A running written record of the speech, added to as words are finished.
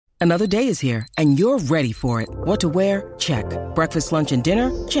Another day is here, and you're ready for it. What to wear? Check. Breakfast, lunch, and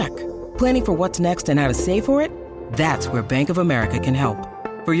dinner? Check. Planning for what's next and how to save for it? That's where Bank of America can help.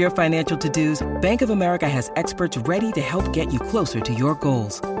 For your financial to-dos, Bank of America has experts ready to help get you closer to your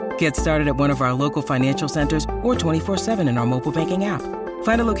goals. Get started at one of our local financial centers or 24/7 in our mobile banking app.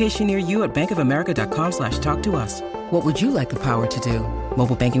 Find a location near you at bankofamerica.com/talktous. What would you like the power to do?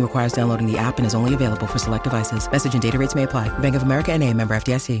 Mobile banking requires downloading the app and is only available for select devices. Message and data rates may apply. Bank of America N.A., member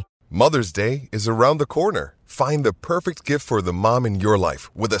FDIC. Mother's Day is around the corner. Find the perfect gift for the mom in your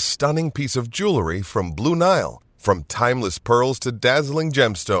life with a stunning piece of jewelry from Blue Nile. From timeless pearls to dazzling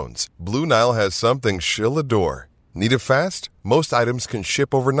gemstones, Blue Nile has something she'll adore. Need it fast? Most items can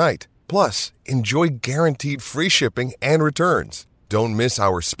ship overnight. Plus, enjoy guaranteed free shipping and returns. Don't miss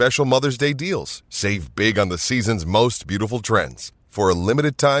our special Mother's Day deals. Save big on the season's most beautiful trends. For a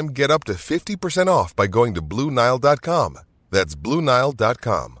limited time, get up to 50% off by going to BlueNile.com. That's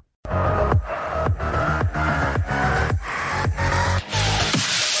BlueNile.com.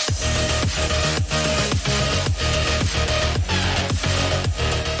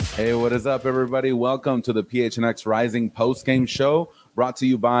 Hey, what is up, everybody? Welcome to the PHNX Rising post-game show, brought to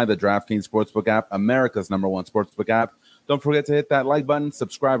you by the DraftKings Sportsbook app, America's #1 sportsbook app. Don't forget to hit that like button,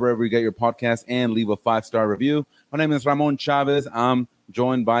 subscribe wherever you get your podcast, and leave a 5-star review. My name is Ramon Chavez. I'm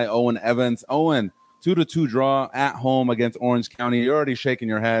joined by Owen Evans. Owen, 2-2 draw at home against Orange County. You're already shaking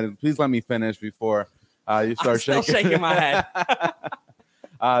your head. Please let me finish before you start shaking. Still shaking my head.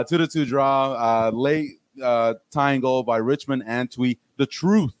 2-2 draw, late tying goal by Richmond Antwi. The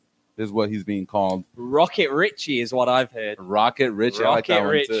Truth is what he's being called. Rocket Richie is what I've heard. Rocket Richie. Rocket I like that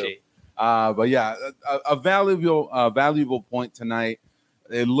Richie. one too. But yeah, a valuable point tonight.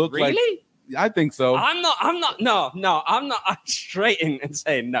 It looked like. Really? I think so. I'm not. I'm straight in and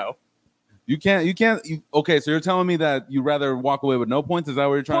saying no. You can't. Okay, so you're telling me that you'd rather walk away with no points? Is that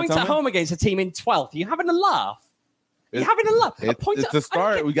what you're trying Points to tell at me? home against a team in 12th. You're having a laugh. You're having a laugh. It's a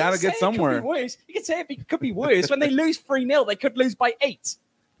start. We got to get somewhere. It could be worse. You can say it could be worse. When they lose 3-0, they could lose by 8.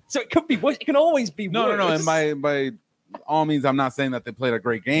 So it could be worse. It can always be worse. No. And by all means, I'm not saying that they played a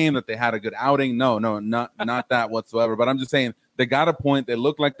great game, that they had a good outing. No, not that whatsoever. But I'm just saying they got a point. They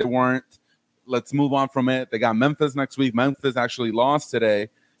looked like they weren't. Let's move on from it. They got Memphis next week. Memphis actually lost today.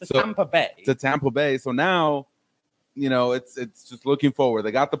 Tampa Bay. So now, it's just looking forward.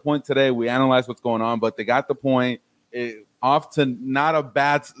 They got the point today. We analyzed what's going on, but they got the point. Off to not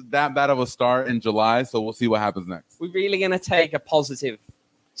that bad of a start in July. So we'll see what happens next. We're really going to take a positive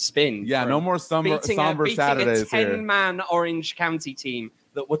spin. Yeah, no more somber Saturdays a 10-man Orange County team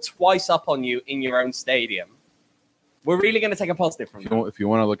that were twice up on you in your own stadium. We're really going to take a positive from that. If you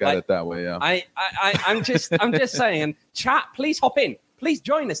want to look at it that way, yeah. I'm just saying, chat, please hop in. Please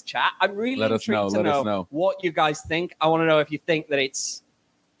join us, chat. I'm really intrigued to know what you guys think. I want to know if you think that it's,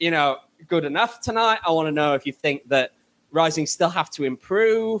 good enough tonight. I want to know if you think that Rising still have to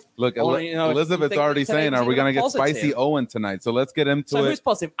improve. Look, Elizabeth's already saying, are we going to get spicy Owen tonight? So let's get into it. So who's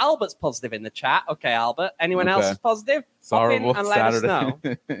positive? Albert's positive in the chat. Okay, Albert. Anyone else is positive? Sorry, hop in and Saturday.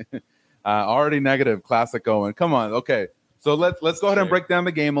 Let us know. Already negative. Classic Owen. Come on. Okay. So let's go ahead and break down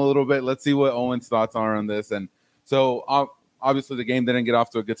the game a little bit. Let's see what Owen's thoughts are on this. And so obviously the game didn't get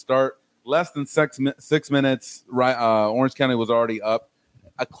off to a good start. Less than 6 minutes, Orange County was already up.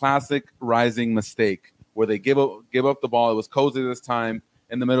 A classic Rising mistake where they give up the ball. It was Cozy this time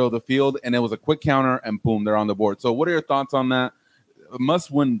in the middle of the field, and it was a quick counter, and boom, they're on the board. So what are your thoughts on that? A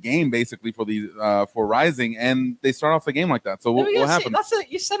must-win game, basically, for Rising, and they start off the game like that. So what happened?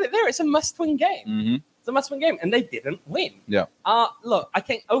 You said it there. It's a must-win game. Mm-hmm. It's a must-win game, and they didn't win. Yeah. Look, I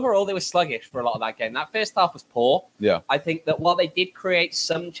think overall they were sluggish for a lot of that game. That first half was poor. Yeah. I think that while they did create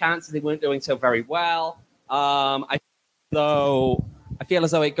some chances, they weren't doing so very well. I feel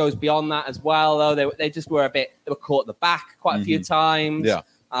as though it goes beyond that as well, though. They just were they were caught at the back quite a few times,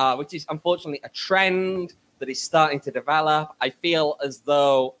 which is unfortunately a trend that is starting to develop. I feel as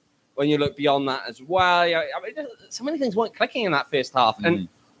though when you look beyond that as well, so many things weren't clicking in that first half. And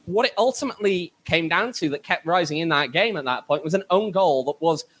what it ultimately came down to that kept Rising in that game at that point was an own goal that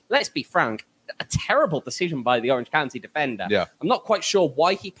was, let's be frank, a terrible decision by the Orange County defender. Yeah. I'm not quite sure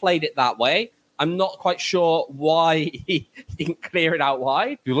why he played it that way. I'm not quite sure why he didn't clear it out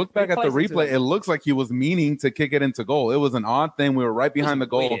wide. If you look back at the replay, it looks like he was meaning to kick it into goal. It was an odd thing. We were right behind the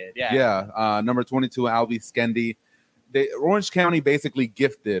goal. Weird, yeah. Number 22, Albie Skendi. Orange County basically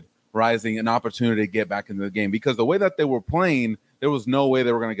gifted Rising an opportunity to get back into the game because the way that they were playing, there was no way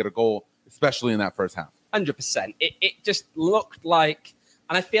they were going to get a goal, especially in that first half. 100%. It just looked like,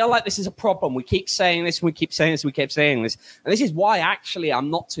 and I feel like this is a problem. We keep saying this, and we keep saying this, and we keep saying this. And this is why, actually, I'm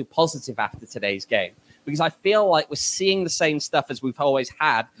not too positive after today's game. because I feel like we're seeing the same stuff as we've always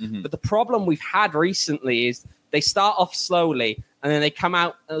had. Mm-hmm. But the problem we've had recently is they start off slowly and then they come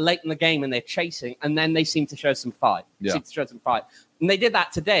out late in the game and they're chasing, and then they seem to show some fight. And they did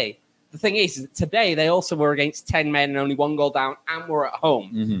that today. The thing is that today they also were against 10 men and only 1 goal down and were at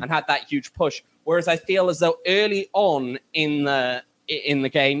home and had that huge push. Whereas I feel as though early on in the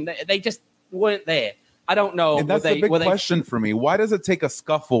game, they just weren't there. I don't know. And that's the big question for me. Why does it take a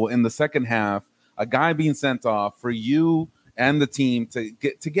scuffle in the second half, a guy being sent off, for you and the team to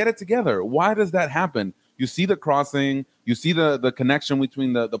get it together? Why does that happen? You see the crossing, you see the connection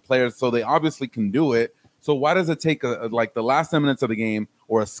between the players, so they obviously can do it. So why does it take like the last 10 minutes of the game,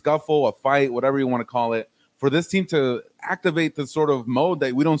 or a scuffle, a fight, whatever you want to call it, for this team to activate the sort of mode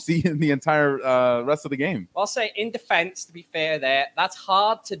that we don't see in the entire rest of the game? I'll say in defense, to be fair there, that's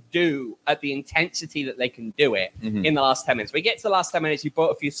hard to do at the intensity that they can do it in the last 10 minutes. We get to the last 10 minutes, you put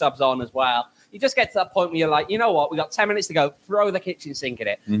a few subs on as well. You just get to that point where you're like, you know what, we got 10 minutes to go, throw the kitchen sink at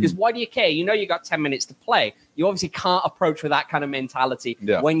it. Because why do you care? You know you got 10 minutes to play. You obviously can't approach with that kind of mentality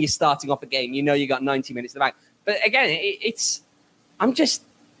when you're starting off a game. You know you got 90 minutes to back. But again, I'm just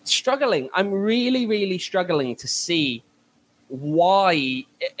struggling. I'm really, really struggling to see why,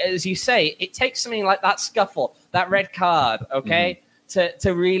 as you say, it takes something like that scuffle, that red card, okay,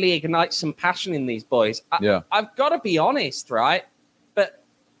 to really ignite some passion in these boys. I've got to be honest, right? But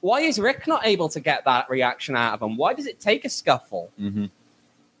why is Rick not able to get that reaction out of them? Why does it take a scuffle?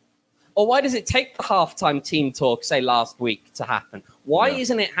 Or why does it take the halftime team talk, say, last week to happen? Why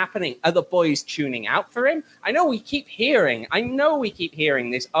isn't it happening? Are the boys tuning out for him? I know we keep hearing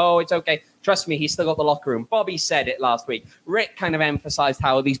this. Oh, it's okay. Trust me, he's still got the locker room. Bobby said it last week. Rick kind of emphasized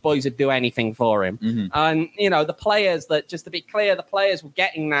how these boys would do anything for him. And, you know, the players that, just to be clear, the players we're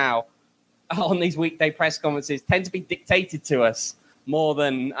getting now on these weekday press conferences tend to be dictated to us more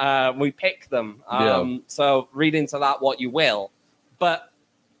than we pick them. So read into that what you will. But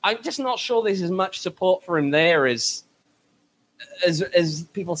I'm just not sure there's as much support for him there as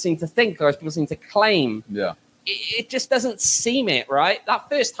people seem to think, or as people seem to claim. It just doesn't seem it, right? That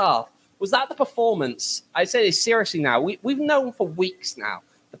first half, was that the performance? I say this seriously now. We've known for weeks now.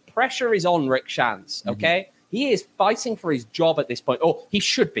 The pressure is on Rick Schantz, okay? He is fighting for his job at this point. Oh, he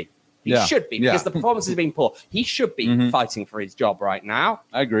should be. He should be, because the performance has been poor. He should be fighting for his job right now.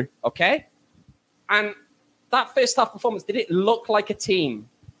 I agree. Okay? And that first half performance, did it look like a team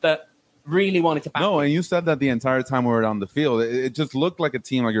that really wanted to back No, him? and you said that the entire time we were on the field. It just looked like a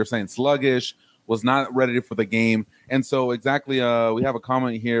team, like you're saying, sluggish, was not ready for the game. And so exactly, we have a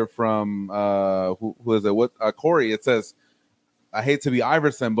comment here from, who is it? Corey. It says, I hate to be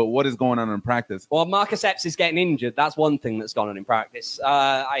Iverson, but what is going on in practice? Well, Marcus Epps is getting injured. That's one thing that's gone on in practice.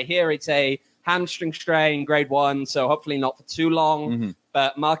 I hear it's a hamstring strain, grade 1, so hopefully not for too long.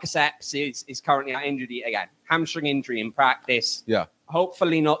 But Marcus Epps is currently out injured again. Hamstring injury in practice.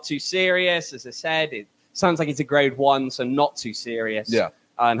 Hopefully not too serious. As I said, it sounds like it's a grade 1, so not too serious.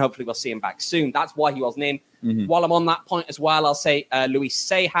 And hopefully we'll see him back soon. That's why he wasn't in. While I'm on that point as well, I'll say Luis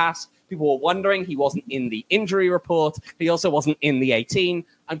Sejas. People were wondering, he wasn't in the injury report. He also wasn't in the 18.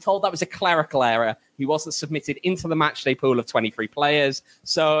 I'm told that was a clerical error. He wasn't submitted into the matchday pool of 23 players.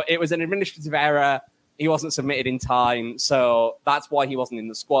 So it was an administrative error. He wasn't submitted in time. So that's why he wasn't in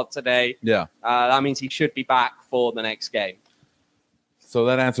the squad today. That means he should be back for the next game. So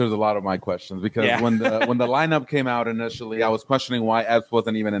that answers a lot of my questions, because when the lineup came out initially, I was questioning why Epps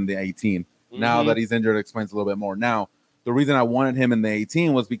wasn't even in the 18. Now that he's injured, it explains a little bit more. Now, the reason I wanted him in the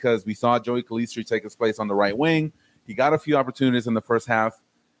 18 was because we saw Joey Calistri take his place on the right wing. He got a few opportunities in the first half,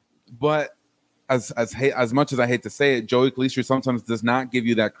 but as much as I hate to say it, Joey Calistri sometimes does not give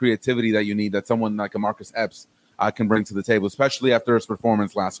you that creativity that you need, that someone like a Marcus Epps can bring to the table, especially after his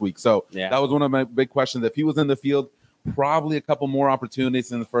performance last week. So that was one of my big questions. If he was in the field, probably a couple more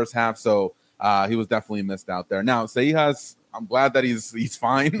opportunities in the first half. So he was definitely missed out there. Now, Seijas, I'm glad that he's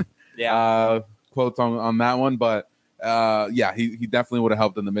fine. Quotes on that one, but he definitely would have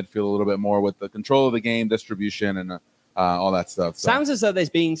helped in the midfield a little bit more with the control of the game, distribution, and all that stuff. So. Sounds as though there's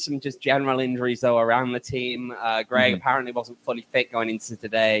been some just general injuries, though, around the team. Greg apparently wasn't fully fit going into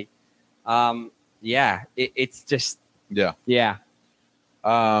today. It's just...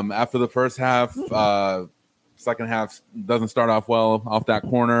 After the first half, second half doesn't start off well off that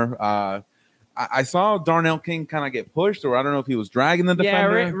corner. I saw Darnell King kind of get pushed, or I don't know if he was dragging the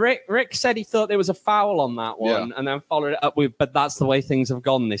defender. Yeah, Rick said he thought there was a foul on that one, and then followed it up with, but that's the way things have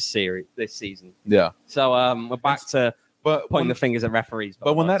gone this season. So we're back to pointing the fingers at referees.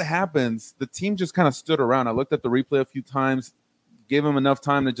 But when that happens, the team just kind of stood around. I looked at the replay a few times, gave him enough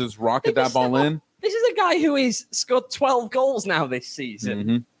time to just rocket that ball in. This is a guy who has scored 12 goals now this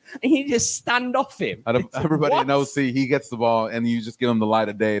season. and you just stand off him. Out of everybody What? in OC, he gets the ball, and you just give him the light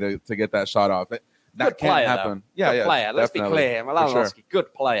of day to get that shot off. That Good can't player, happen. though. Yeah, Good yeah. player. Let's be definitely. clear. For Malachowski,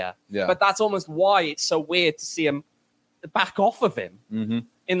 good player. Yeah. But that's almost why it's so weird to see him back off of him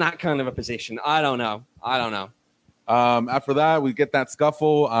in that kind of a position. I don't know. After that, we get that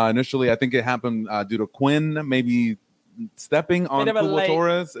scuffle. Initially, I think it happened due to Quinn maybe stepping on Bit of a Hugo late-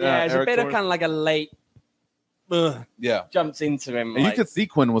 Torres. Yeah, it's a Eric bit of Torres. kind of like a late. Yeah. Jumps into him. And like- you could see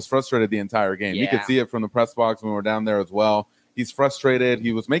Quinn was frustrated the entire game. You could Yeah. see it from the press box when we were down there as well. He's frustrated.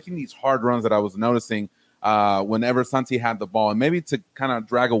 He was making these hard runs that I was noticing whenever Santi had the ball, and maybe to kind of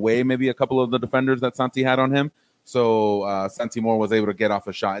drag away maybe a couple of the defenders that Santi had on him. So Santi Moore was able to get off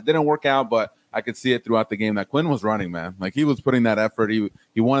a shot. It didn't work out, but I could see it throughout the game that Quinn was running, man. Like he was putting that effort. He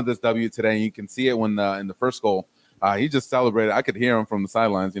wanted this W today, and you can see it when in the first goal. He just celebrated. I could hear him from the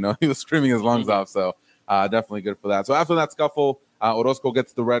sidelines. You know, he was screaming his lungs off. So definitely good for that. So after that scuffle, Orozco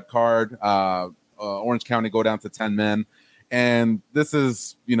gets the red card. Orange County go down to 10 men. And this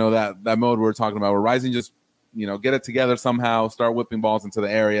is, that mode we were talking about where Rising just, get it together somehow, start whipping balls into the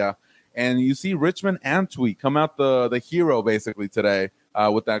area. And you see Richmond and Tweet come out the hero basically today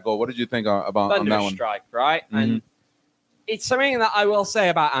with that goal. What did you think about on that one? Strike, right? And it's something that I will say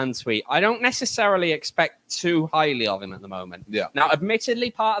about Antwi. I don't necessarily expect too highly of him at the moment. Yeah. Now,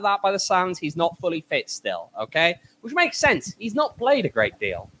 admittedly, part of that by the sounds, he's not fully fit still, okay? Which makes sense. He's not played a great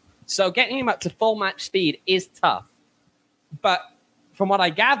deal. So getting him up to full match speed is tough. But from what I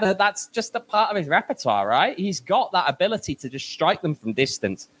gather, that's just a part of his repertoire, right? He's got that ability to just strike them from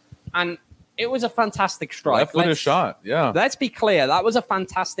distance. And it was a fantastic strike. Left-footed shot, yeah. Let's be clear. That was a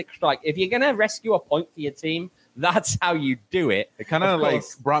fantastic strike. If you're going to rescue a point for your team, that's how you do it. It kind of like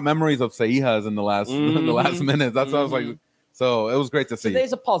brought memories of Seijas in the last minutes. That's what I was like. So it was great to see. So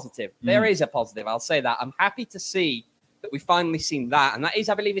there's a positive. There is a positive. I'll say that. I'm happy to see that we've finally seen that. And that is,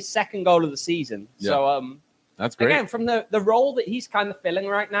 I believe, his second goal of the season. Yeah. So, that's great. Again, from the role that he's kind of filling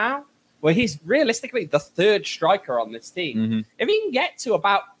right now, where he's realistically the third striker on this team. If he can get to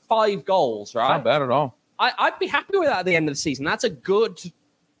about 5 goals, right? Not bad at all. I'd be happy with that at the end of the season. That's a good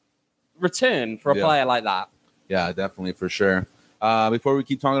return for a player like that. Yeah, definitely, for sure. Before we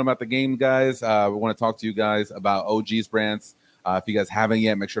keep talking about the game, guys, we want to talk to you guys about OG's Brands. If you guys haven't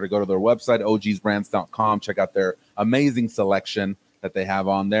yet, make sure to go to their website, ogsbrands.com. Check out their amazing selection that they have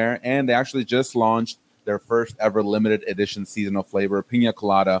on there. And they actually just launched their first ever limited edition seasonal flavor, Pina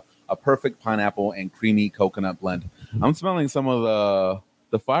Colada, a perfect pineapple and creamy coconut blend. I'm smelling some of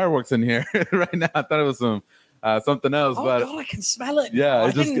the fireworks in here right now. I thought it was something else. Oh, but God, I can smell it. Yeah,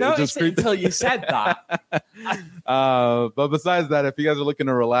 I didn't notice it until you said that. But besides that, if you guys are looking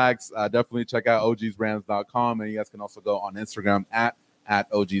to relax, definitely check out ogsbrands.com. And you guys can also go on Instagram at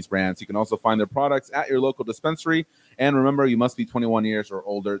ogsbrands. You can also find their products at your local dispensary. And remember, you must be 21 years or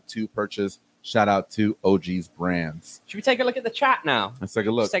older to purchase. Shout out to OG's Brands. Should we take a look at the chat now? Let's take a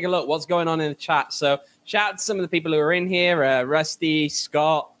look. Let's take a look. What's going on in the chat? So shout out to some of the people who are in here. Rusty,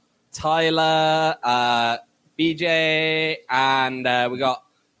 Scott, Tyler, BJ, and we got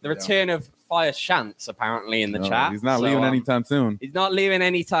the return of Fire Shantz apparently in the chat. He's not So, leaving anytime soon. He's not leaving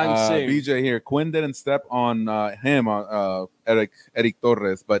anytime soon. BJ here. Quinn didn't step on him, Eric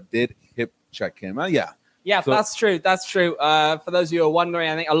Torres, but did hip check him. Yeah, So- that's true. That's true. For those of you who are wondering,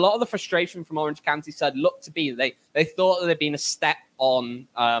 I think a lot of the frustration from Orange County side looked to be they thought that there'd been a step on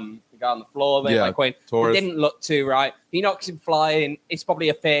the guy on the floor there by Quinn. Torres. It didn't look to, right? He knocks him flying. It's probably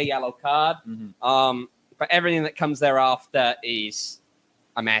a fair yellow card. But everything that comes thereafter is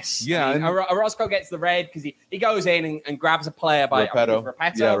a mess. Yeah, I mean, and- Orozco gets the red because he goes in and grabs a player by Repetto.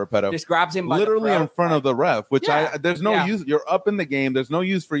 Repetto. Repetto. Just grabs him by Literally the in front of the ref, which Yeah. there's no Yeah. use. You're up in the game. There's no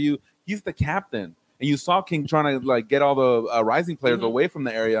use for you. He's the captain. And you saw King trying to get all the Rising players away from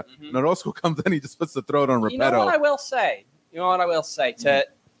the area. And Orozco comes in, he just puts the throat on Repetto. You know what I will say?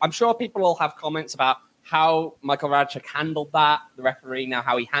 I'm sure people will have comments about how Michael Radchuk handled that, the referee, now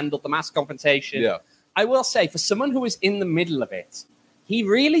how he handled the mass confrontation. Yeah. I will say, for someone who was in the middle of it, he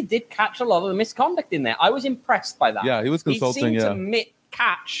really did catch a lot of the misconduct in there. I was impressed by that. Yeah, he was consulting, He seemed to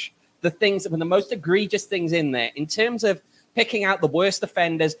catch the things that were the most egregious things in there in terms of picking out the worst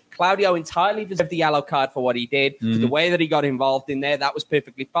offenders. Claudio entirely deserved the yellow card for what he did, for the way that he got involved in there. That was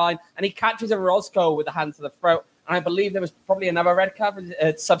perfectly fine. And he catches a Orozco with a hand to the throat. And I believe there was probably another red card for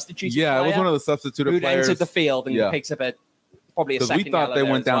a substituted Yeah, player it was one of the substituted who players. entered the field and picks up probably a Because second we thought yellow they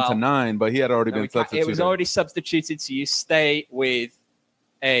there went as down well. to 9, but he had already been substituted. It was already substituted, so you stay with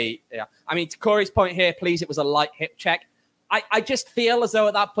I mean, to Corey's point here, please, it was a light hip check. I just feel as though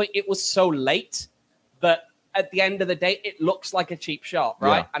at that point it was so late that at the end of the day, it looks like a cheap shot,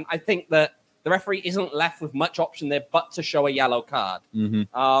 right? Yeah. And I think that the referee isn't left with much option there but to show a yellow card.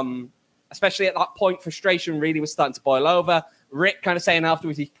 Especially at that point, frustration really was starting to boil over. Rick kind of saying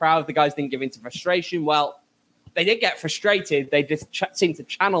afterwards he's proud the guys didn't give in to frustration. Well, they did get frustrated. They just seemed to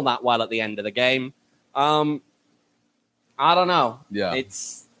channel that well at the end of the game. I don't know. Yeah.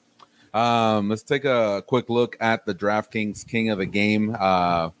 It's... let's take a quick look at the DraftKings King of the Game.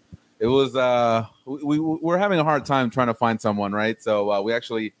 It was we're having a hard time trying to find someone, right? So we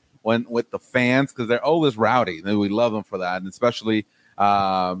actually went with the fans because they're always rowdy. And we love them for that, and especially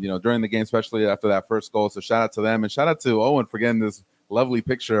during the game, especially after that first goal. So shout out to them, and shout out to Owen for getting this lovely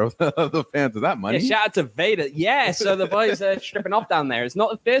picture of the fans. Is that money? Yeah, shout out to Vader. Yeah, so the boys are stripping off down there. It's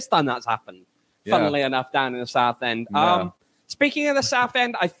not the first time that's happened, funnily enough, down in the South End. Yeah. Speaking of the South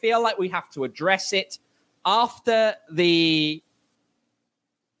End, I feel like we have to address it after the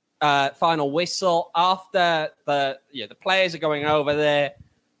final whistle, after the players are going over there.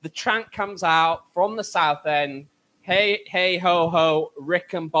 The chant comes out from the South End. Hey, hey, ho, ho,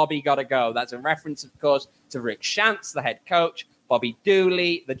 Rick and Bobby got to go. That's a reference, of course, to Rick Shantz, the head coach, Bobby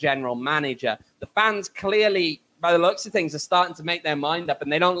Dooley, the general manager. The fans clearly, by the looks of things, are starting to make their mind up,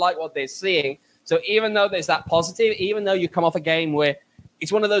 and they don't like what they're seeing. So even though there's that positive, even though you come off a game where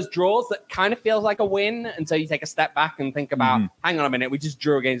it's one of those draws that kind of feels like a win until you take a step back and think about, hang on a minute, we just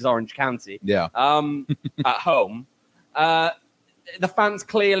drew against Orange County at home. The fans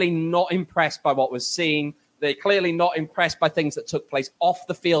clearly not impressed by what was seen. They're clearly not impressed by things that took place off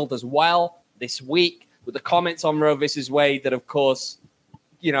the field as well this week, with the comments on Roe versus Wade that, of course,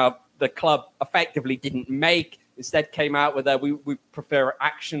 the club effectively didn't make. Instead came out with we prefer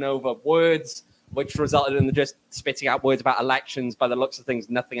action over words, which resulted in just spitting out words about elections. By the looks of things,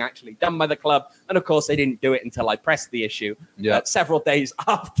 nothing actually done by the club. And, of course, they didn't do it until I pressed the issue several days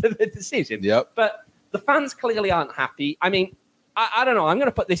after the decision. Yep. But the fans clearly aren't happy. I mean, I don't know. I'm going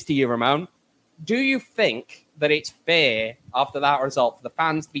to put this to you, Ramon. Do you think that it's fair after that result for the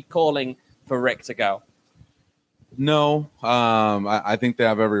fans to be calling for Rick to go? No, I think they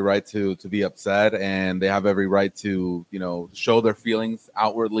have every right to be upset, and they have every right to show their feelings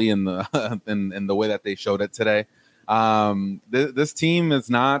outwardly in the in the way that they showed it today. This team is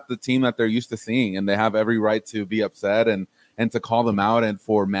not the team that they're used to seeing, and they have every right to be upset and to call them out, and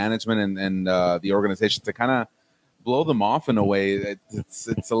for management and the organization to kind of blow them off in a way.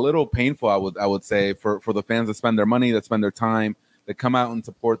 It's a little painful, I would say, for the fans that spend their money, that spend their time, that come out and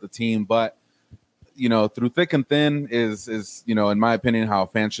support the team, but. Through thick and thin is in my opinion how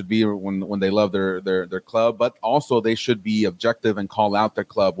fans should be when they love their club, but also they should be objective and call out their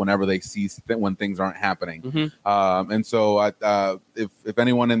club whenever they see when things aren't happening. And so if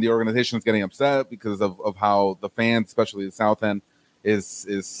anyone in the organization is getting upset because of how the fans, especially the South End,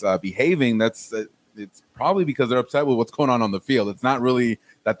 is behaving, it's probably because they're upset with what's going on the field. It's not really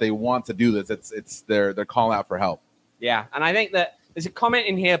that they want to do this. It's their call out for help. Yeah, and I think that there's a comment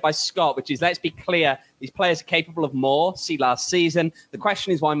in here by Scott, which is, let's be clear, these players are capable of more. See last season. The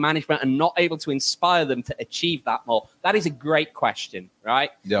question is why management are not able to inspire them to achieve that more. That is a great question, right?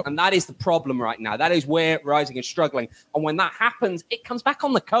 Yep. And that is the problem right now. That is where Rising is struggling. And when that happens, it comes back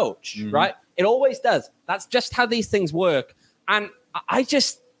on the coach, right? It always does. That's just how these things work. And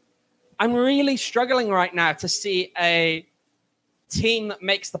I'm really struggling right now to see a team that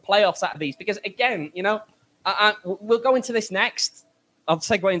makes the playoffs out of these. Because, again, we'll go into this next. I'll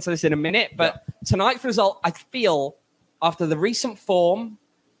segue into this in a minute. But tonight's result, I feel, after the recent form,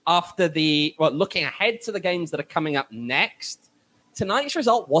 after looking ahead to the games that are coming up next, tonight's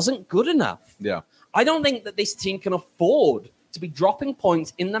result wasn't good enough. Yeah. I don't think that this team can afford to be dropping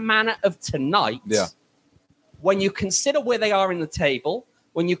points in the manner of tonight. Yeah. When you consider where they are in the table,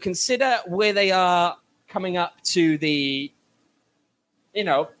 when you consider where they are coming up to the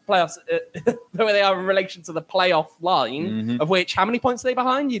playoffs, where they are in relation to the playoff line, of which, how many points are they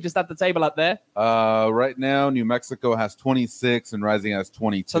behind? You just had the table up there. Right now, New Mexico has 26 and Rising has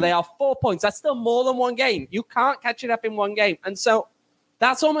 22. So they are 4 points. That's still more than one game. You can't catch it up in one game. And so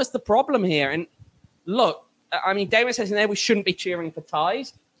that's almost the problem here. And look, I mean, Damon says in there we shouldn't be cheering for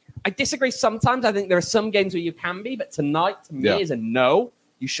ties. I disagree sometimes. I think there are some games where you can be, but tonight, to me, is a no.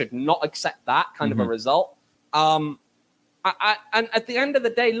 You should not accept that kind of a result. And at the end of the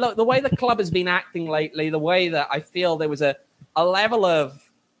day, look, the way the club has been acting lately, the way that I feel there was a level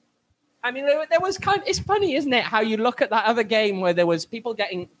of, I mean, there was it's funny, isn't it? How you look at that other game where there was people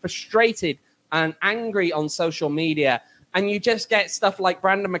getting frustrated and angry on social media, and you just get stuff like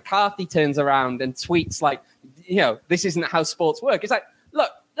Brandon McCarthy turns around and tweets like, this isn't how sports work. It's like, look,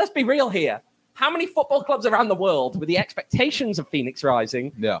 let's be real here. How many football clubs around the world with the expectations of Phoenix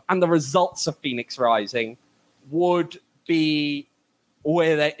Rising and the results of Phoenix Rising would be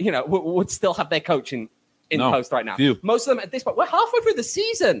where they, would still have their coach in post right now. Few. Most of them at this point, we're halfway through the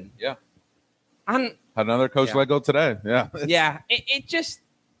season. Yeah. And had another coach let go today. Yeah. Yeah. It just.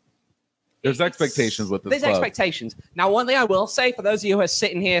 There's expectations with this. There's club. expectations. Now, one thing I will say for those of you who are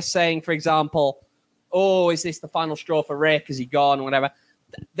sitting here saying, for example, oh, is this the final straw for Rick? Is he gone? Or whatever.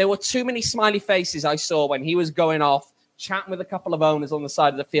 There were too many smiley faces I saw when he was going off, chatting with a couple of owners on the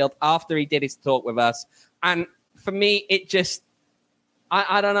side of the field after he did his talk with us. And for me, it just,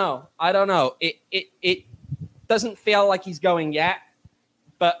 I don't know. I don't know. It doesn't feel like he's going yet.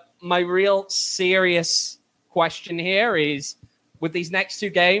 But my real serious question here is, with these next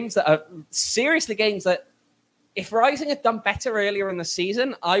two games that are seriously games that if Rising had done better earlier in the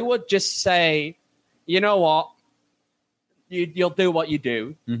season, I would just say, you know what? You'll do what you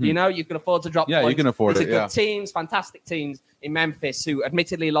do. Mm-hmm. You can afford to drop points. Yeah, you can afford These it. are good teams, fantastic teams in Memphis who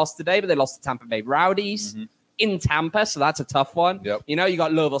admittedly lost today, but they lost to Tampa Bay Rowdies in Tampa, so that's a tough one. Yep. You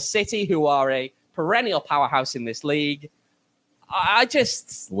got Louisville City, who are a perennial powerhouse in this league. I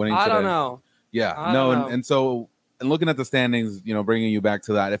don't know. Yeah, I don't know. And so, and looking at the standings, bringing you back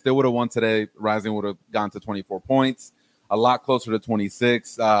to that, if they would have won today, Rising would have gone to 24 points, a lot closer to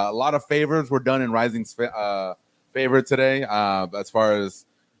 26. A lot of favors were done in Rising's favor today. As far as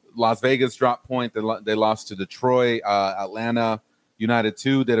Las Vegas dropped point, they lost to Detroit. Atlanta United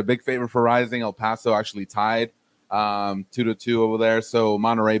 2 did a big favor for Rising. El Paso actually tied 2-2 over there. So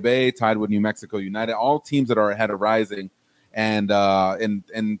Monterey Bay tied with New Mexico United. All teams that are ahead of Rising. And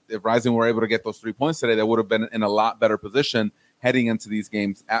if Rising were able to get those 3 points today, they would have been in a lot better position heading into these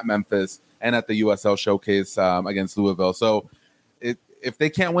games at Memphis and at the USL Showcase against Louisville. So if they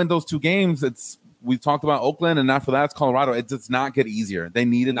can't win those two games, we talked about Oakland, and after that, it's Colorado. It does not get easier. They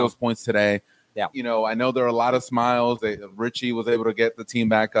needed those points today. Yeah. I know there are a lot of smiles. Richie was able to get the team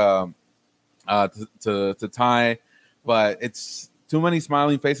back to tie, but it's too many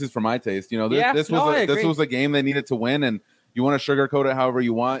smiling faces for my taste. This was a game they needed to win, and you want to sugarcoat it however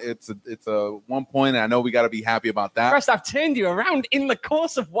you want. It's a 1 point, and I know we got to be happy about that. First, I've turned you around in the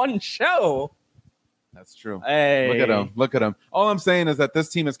course of one show. That's true. Hey. Look at him. All I'm saying is that this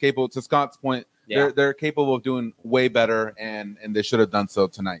team is capable. To Scott's point, they're capable of doing way better, and they should have done so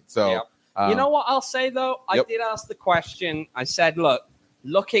tonight. So, you know what I'll say though? I did ask the question. I said,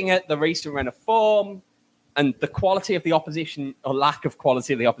 looking at the recent run of form and the quality of the opposition or lack of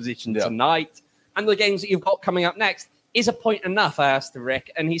quality of the opposition tonight, and the games that you've got coming up next. Is a point enough? I asked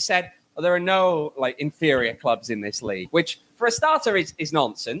Rick, and he said there are no inferior clubs in this league, which for a starter is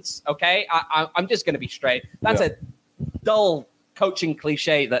nonsense. Okay, I'm just going to be straight. That's a dull coaching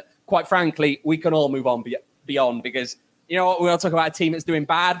cliche that, quite frankly, we can all move on beyond because you know what? We're going to talk about a team that's doing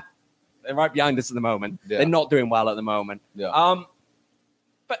bad. They're right behind us at the moment. Yeah. They're not doing well at the moment. Yeah.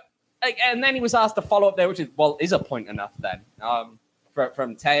 And then he was asked to follow up there, which is a point enough then?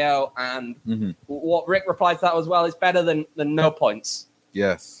 From Teo, and what Rick replied to that as well is better than no points.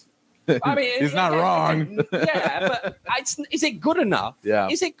 Yes. I mean, he's not wrong. But is it good enough? Yeah.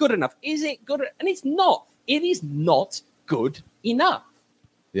 Is it good enough? And it's not. It is not good enough.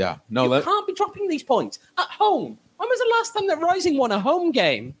 Yeah. No, you can't be dropping these points at home. When was the last time that Rising won a home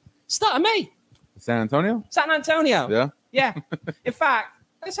game? Start of May. San Antonio. Yeah. Yeah. In fact.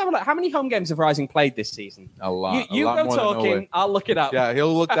 Let's have a look. How many home games have Rising played this season? A lot. You go talking. I'll look it up. Yeah,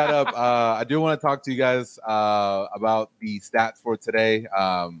 he'll look that up. I do want to talk to you guys about the stats for today.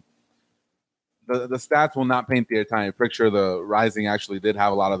 The stats will not paint the entire picture. The Rising actually did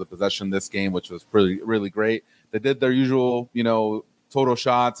have a lot of the possession this game, which was really great. They did their usual, total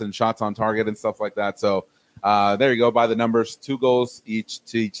shots and shots on target and stuff like that. So there you go. By the numbers, 2 goals each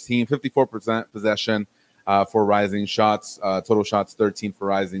to each team, 54% possession. For Rising shots, total shots 13 for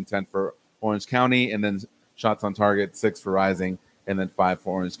Rising, 10 for Orange County, and then shots on target 6 for Rising, and then 5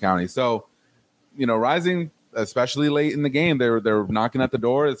 for Orange County. So, Rising, especially late in the game, they're knocking at the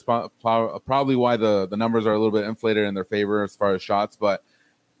door. It's probably why the numbers are a little bit inflated in their favor as far as shots. But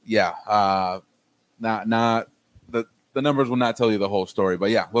yeah, not the numbers will not tell you the whole story.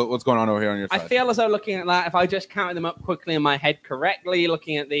 But yeah, what's going on over here on your side? I feel as though looking at that, if I just counted them up quickly in my head correctly,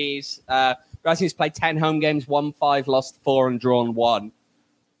 looking at these. Rising's played 10 home games, won 5, lost 4, and drawn 1.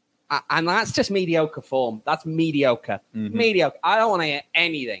 And that's just mediocre form. That's mediocre. Mm-hmm. Mediocre. I don't want to hear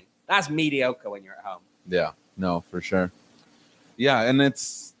anything. That's mediocre when you're at home. Yeah, no, for sure. Yeah, and they're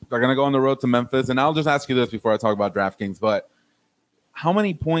going to go on the road to Memphis. And I'll just ask you this before I talk about DraftKings, but how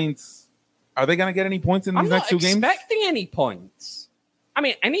many points are they going to get any points in these next 2 games? I'm not expecting any points. I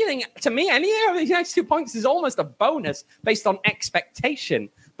mean, anything of these next 2 points is almost a bonus based on expectation.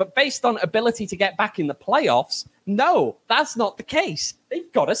 But based on ability to get back in the playoffs, no, that's not the case.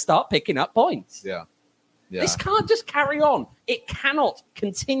 They've got to start picking up points. Yeah. Yeah. This can't just carry on. It cannot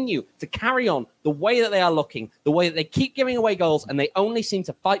continue to carry on the way that they are looking, the way that they keep giving away goals, and they only seem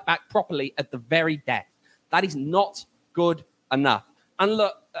to fight back properly at the very death. That is not good enough. And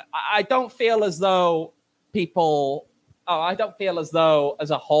look, I don't feel as though I don't feel as though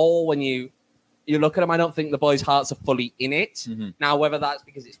as a whole, when you look at them, I don't think the boys' hearts are fully in it. Mm-hmm. Now, whether that's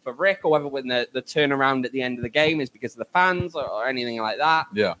because it's for Rick or whether when the turnaround at the end of the game is because of the fans or anything like that.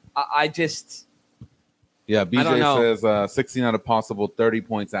 Yeah. I just... Yeah, I don't BJ know. says 16 out of possible 30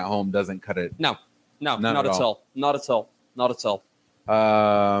 points at home doesn't cut it. No, not at at all. Not at all. Not at all.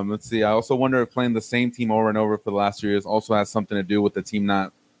 Let's see. I also wonder if playing the same team over and over for the last 2 years also has something to do with the team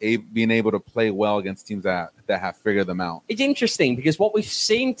not being able to play well against teams that have figured them out. It's interesting because what we've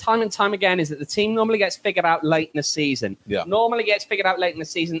seen time and time again is that the team normally gets figured out late in the season. Yeah. Normally gets figured out late in the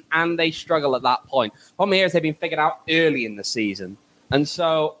season, and they struggle at that point. Problem here is they've been figured out early in the season. And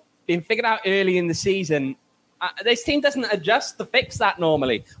so being figured out early in the season, this team doesn't adjust to fix that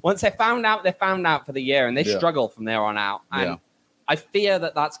normally. Once they're found out for the year, and they struggle from there on out. And I fear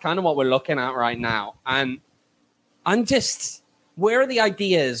that that's kind of what we're looking at right now. And I'm just, where are the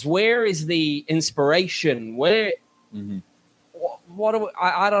ideas? Where is the inspiration? Where, what do we,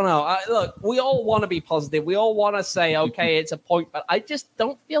 I don't know. Look, we all want to be positive. We all want to say, okay, it's a point, but I just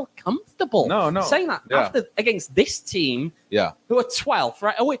don't feel comfortable saying that after against this team who are 12th,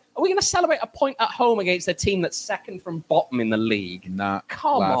 right? Are we going to celebrate a point at home against a team that's second from bottom in the league?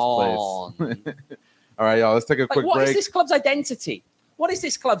 Come on. Place. All right, y'all, let's take a quick break. What is this club's identity? What is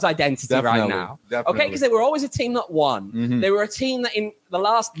this club's identity right now? Okay, because they were always a team that won. They were a team that in the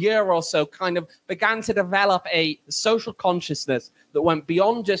last year or so kind of began to develop a social consciousness that went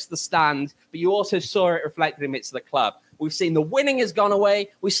beyond just the stand, but you also saw it reflected amidst the club. We've seen the winning has gone away.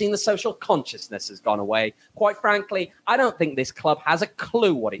 We've seen the social consciousness has gone away. Quite frankly, I don't think this club has a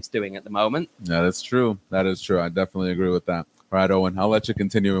clue what it's doing at the moment. Yeah, that's true. That is true. I definitely agree with that. All right, Owen, I'll let you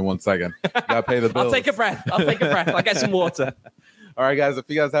continue in 1 second. Gotta pay the bills. I'll take a breath. I'll get some water. All right, guys, if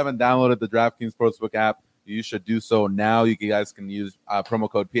you guys haven't downloaded the DraftKings Sportsbook app, you should do so now. You guys can use promo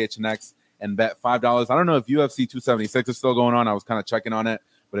code PHNX and bet $5. I don't know if UFC 276 is still going on. I was kind of checking on it.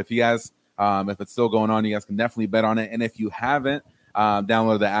 But if you guys, if it's still going on, you guys can definitely bet on it. And if you haven't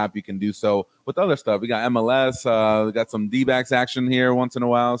downloaded the app, you can do so with other stuff. We got MLS. We got some D-backs action here once in a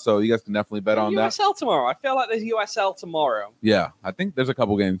while. So you guys can definitely bet on that. USL tomorrow. I feel like there's USL tomorrow. Yeah, I think there's a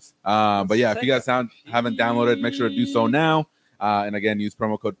couple games. But yeah, if you guys haven't downloaded, make sure to do so now. And again, use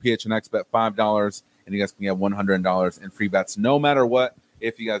promo code PHNX, bet $5, and you guys can get $100 in free bets no matter what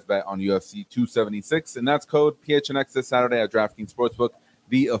if you guys bet on UFC 276. And that's code PHNX this Saturday at DraftKings Sportsbook,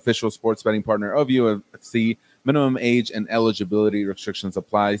 the official sports betting partner of UFC. Minimum age and eligibility restrictions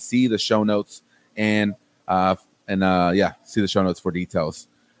apply. See the show notes and see the show notes for details.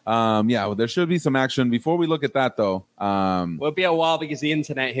 There should be some action. Before we look at that, though, it'll be a while because the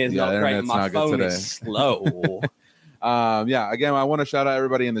internet here is not great and my phone is slow. Again, I want to shout out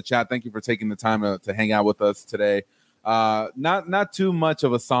everybody in the chat. Thank you for taking the time to hang out with us today. Not too much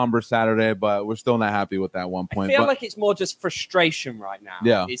of a somber Saturday, but we're still not happy with that 1 point. I feel like it's more just frustration right now.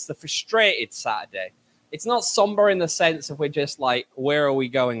 Yeah. It's the frustrated Saturday. It's not somber in the sense of we're just like, where are we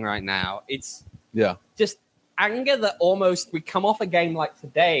going right now? It's just anger that almost we come off a game like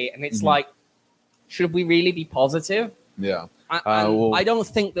today and it's like, should we really be positive? Yeah. I don't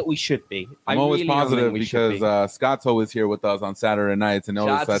think that we should be. I'm always positive because Scott's always here with us on Saturday nights and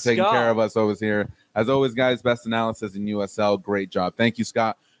always taking care of us over here. As always, guys, best analysis in USL. Great job. Thank you,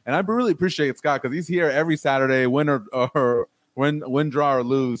 Scott. And I really appreciate Scott because he's here every Saturday, win, draw, or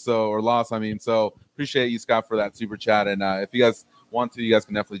lose, or loss. I mean, so appreciate you, Scott, for that super chat. And if you guys want to, you guys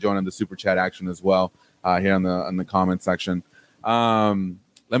can definitely join in the super chat action as well here in the comment section. Let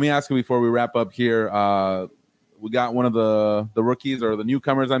me ask you before we wrap up here. We got one of the rookies or the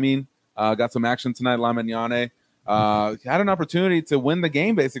newcomers. Got some action tonight. Lamine Yane had an opportunity to win the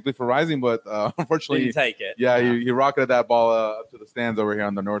game basically for Rising, but unfortunately, didn't take it. Yeah, he rocketed that ball up to the stands over here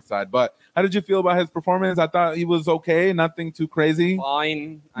on the north side. But how did you feel about his performance? I thought he was okay, nothing too crazy.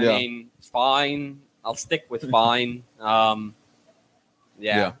 Fine. I mean, fine. I'll stick with fine. I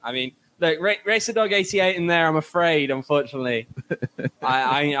mean, look, Racer Dog 88 in there, I'm afraid, unfortunately.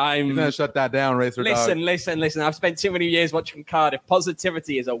 I'm You're going to shut that down, Racer Dog. Listen. I've spent too many years watching Cardiff.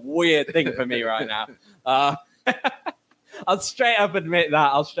 Positivity is a weird thing for me right now. I'll straight up admit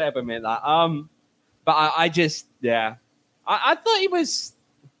that. But I just, I thought he was...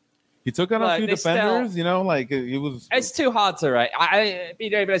 He took on a few defenders, he was... It's too hard to rate.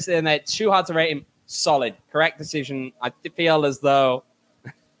 Too hard to rate him. Solid. Correct decision. I feel as though,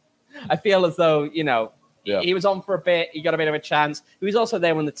 he was on for a bit. He got a bit of a chance. He was also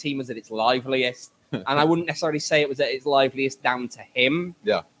there when the team was at its liveliest. and I wouldn't necessarily say it was at its liveliest down to him.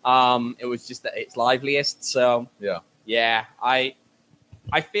 Yeah. It was just at its liveliest. So yeah,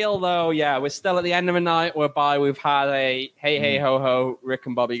 I feel though, we're still at the end of a night whereby we've had a hey ho ho, Rick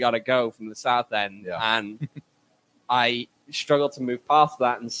and Bobby gotta go from the South End, and I struggle to move past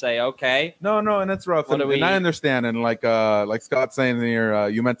that and say, okay, no, and it's rough, and I understand, and like Scott's saying here,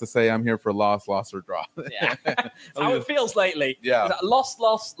 you meant to say I'm here for loss or draw. Yeah, that's how it feels lately. Yeah, loss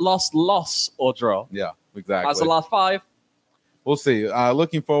or draw. Yeah, exactly. That's the last 5. We'll see.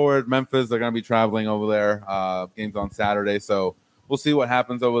 Looking forward, Memphis, they're going to be traveling over there. Games on Saturday, so we'll see what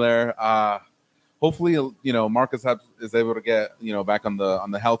happens over there. Hopefully, Marcus is able to get, back on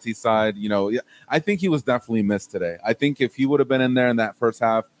the healthy side. I think he was definitely missed today. I think if he would have been in there in that first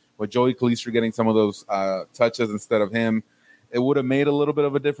half with Joey Kalister getting some of those touches instead of him, it would have made a little bit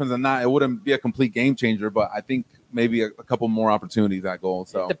of a difference. And it wouldn't be a complete game changer, but I think maybe a couple more opportunities at goal.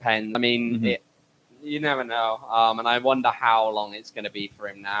 So it depends. I mean, you never know. And I wonder how long it's going to be for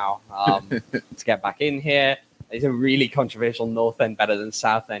him now to get back in here. It's a really controversial North End better than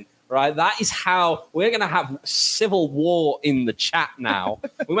South End. Right, that is how we're going to have civil war in the chat now.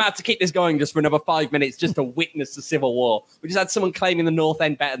 We might have to keep this going just for another 5 minutes just to witness the civil war. We just had someone claiming the North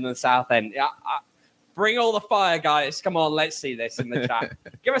End better than the South End. Bring all the fire, guys. Come on, let's see this in the chat.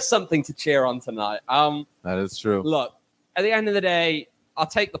 Give us something to cheer on tonight. That is true. Look, at the end of the day, I'll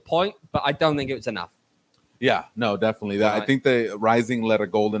take the point, but I don't think it was enough. Yeah, no, definitely. Right. I think the Rising let a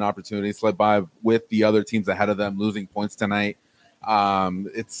golden opportunity slip by with the other teams ahead of them losing points tonight.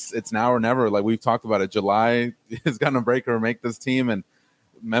 It's now or never. Like we've talked about it. July is going to break or make this team, and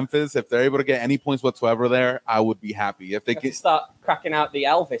Memphis, if they're able to get any points whatsoever there, I would be happy. If they can start cracking out the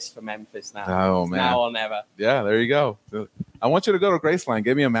Elvis for Memphis now. Oh man, now or never. Yeah, there you go. I want you to go to Graceland.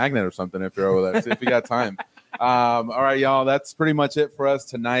 Give me a magnet or something if you're over there. See if you got time. All right, y'all. That's pretty much it for us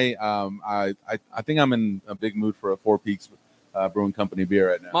tonight. I think I'm in a big mood for a Four Peaks Brewing Company beer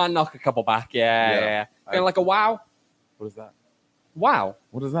right now. Might knock a couple back. Yeah. Feeling like a wow. What is that? Wow.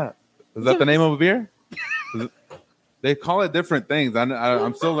 What is that? Is that the name of a beer? They call it different things.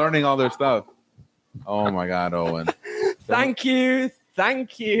 I'm still learning all their stuff. Oh my God, Owen. Thank you.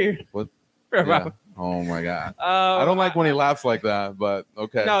 What? Yeah. Oh my God. I don't like when he laughs like that, but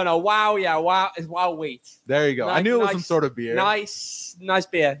okay. No. Wow. Yeah. Wow. It's wow wheat. There you go. I knew it was some sort of beer. Nice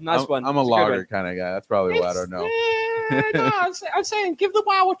beer. Nice one. I'm a lager kind of guy. That's probably why I don't know. No, I'm saying give the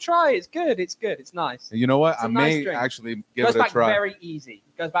wow a try. It's good. It's nice. You know what? I may actually give it a try.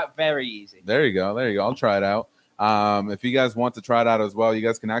 Goes back very easy. There you go. I'll try it out. If you guys want to try it out as well, you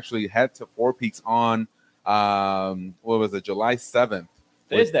guys can actually head to Four Peaks on July 7th.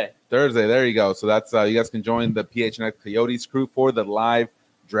 Thursday. There you go. So that's you guys can join the PHNX Coyotes crew for the live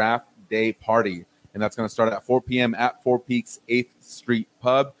draft day party, and that's going to start at 4 p.m. at Four Peaks 8th Street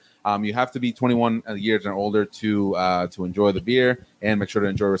Pub. You have to be 21 years and older to enjoy the beer, and make sure to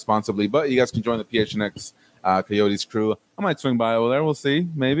enjoy responsibly. But you guys can join the PHNX Coyotes crew. I might swing by over there. We'll see.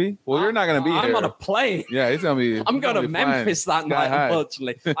 Maybe. Well, you're not going to be here. I'm on a plane. Yeah, he's going to be. I'm going to Memphis that night,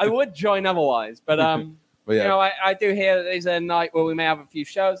 unfortunately. I would join otherwise, but but yeah. I do hear that there's a night where we may have a few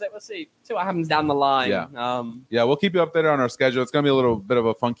shows. We'll see what happens down the line. Yeah, we'll keep you updated on our schedule. It's going to be a little bit of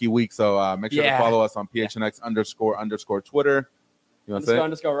a funky week, so make sure to follow us on PHNX _ Twitter. You want to say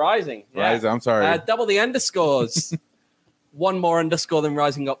underscore Rising. Rising. I'm sorry. Double the underscores. One more underscore than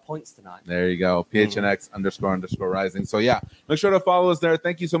Rising got points tonight. There you go. PHNX _ Rising. So yeah, make sure to follow us there.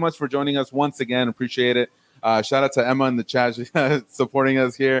 Thank you so much for joining us once again. Appreciate it. Shout out to Emma in the chat supporting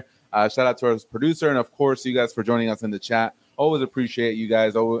us here. Shout out to our producer, and of course you guys for joining us in the chat. Always appreciate you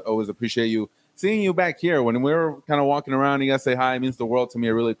guys. Always appreciate you seeing you back here. When we're kind of walking around, you guys say hi. It means the world to me.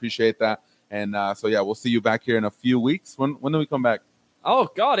 I really appreciate that. And so yeah, we'll see you back here in a few weeks. When do we come back? Oh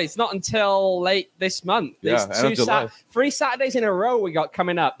God, it's not until late this month. Yeah, There's 3 Saturdays in a row we got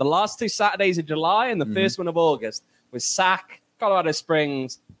coming up. The last 2 Saturdays of July and the first one of August with SAC, Colorado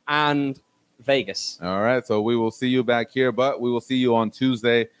Springs, and Vegas. All right, so we will see you back here, but we will see you on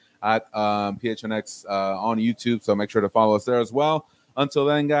Tuesday at PHNX on YouTube. So make sure to follow us there as well. Until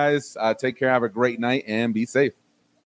then, guys, take care. Have a great night and be safe.